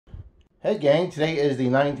Hey gang, today is the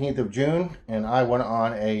 19th of June and I went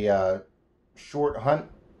on a short hunt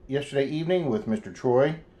yesterday evening with Mr.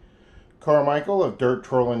 Troy Carmichael of Dirt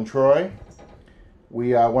Trollin' Troy.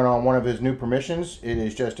 We went on one of his new permissions. It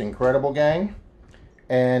is just incredible, gang,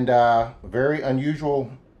 and very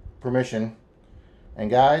unusual permission.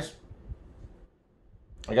 And guys,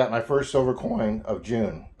 I got my first silver coin of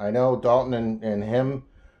June. I know Dalton and him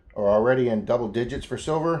are already in double digits for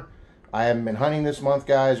silver. I haven't been hunting this month,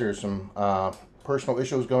 guys. There's some personal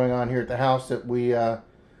issues going on here at the house that we are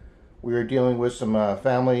dealing with, some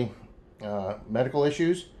family medical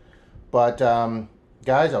issues. But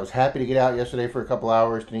guys, I was happy to get out yesterday for a couple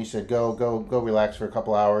hours. Denise said, go relax for a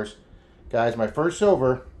couple hours. Guys, my first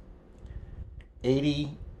silver,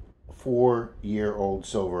 84-year-old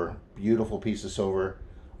silver. Beautiful piece of silver.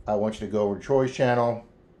 I want you to go over to Troy's channel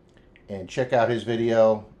and check out his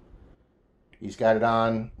video. He's got it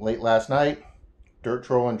on late last night. Dirt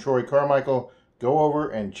Trollin' Troy Carmichael. Go over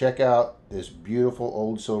and check out this beautiful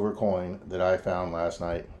old silver coin that I found last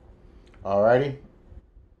night. Alrighty.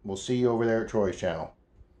 We'll see you over there at Troy's channel.